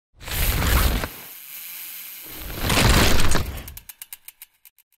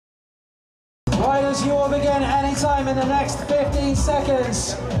Kross, you will begin anytime in the next 15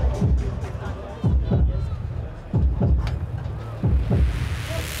 seconds.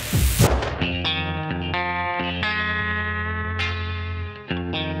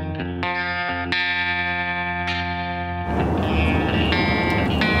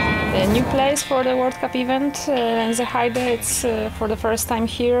 A new place for the World Cup event, Lenzerheide. It's for the first time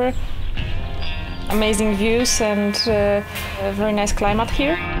here. Amazing views and a very nice climate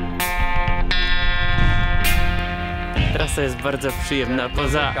here. Trasa jest bardzo przyjemna,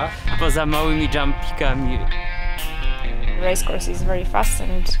 poza małymi jumpikami. The race course is very fast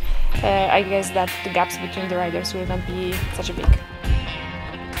and I guess that the gaps between the riders will not be such big.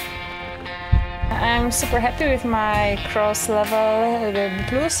 I'm super happy with my Kross level, the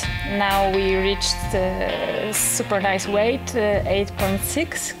B+. Now we reached super nice weight,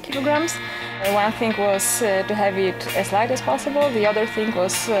 8.6 kilograms. One thing was to have it as light as possible. The other thing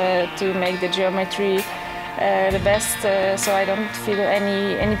was to make the geometry the best, so I don't feel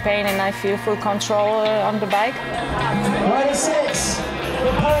any pain and I feel full control on the bike. Rider 6,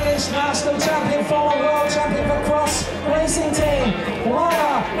 the Polish national champion, former world champion for Kross racing team,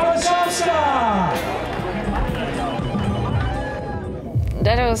 Kross.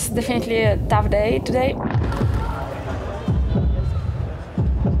 That was definitely a tough day today.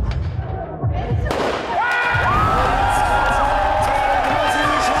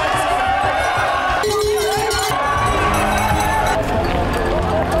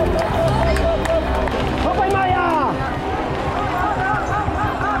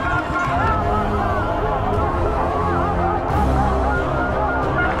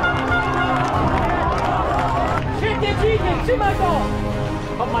 Trzymaj go!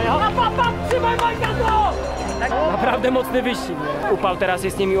 Trzymaj go! Naprawdę mocny wyścig. Upał teraz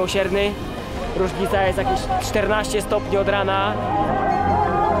jest niemiłosierny. Różnica jest jakieś 14 stopni od rana.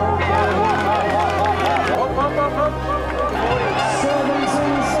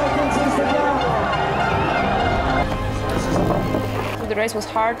 The race was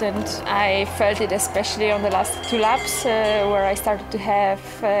hard and I felt it especially on the last 2 laps where I started to have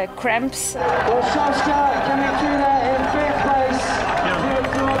cramps. Coming through there in 5th place.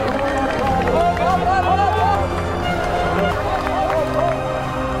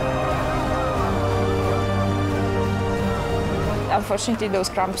 Unfortunately, those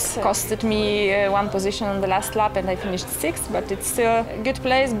cramps costed me 1 position on the last lap and I finished 6th, but it's still a good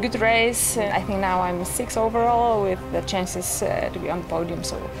place, good race. I think now I'm 6th overall with the chances to be on the podium,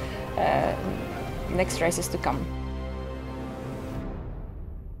 so next races to come.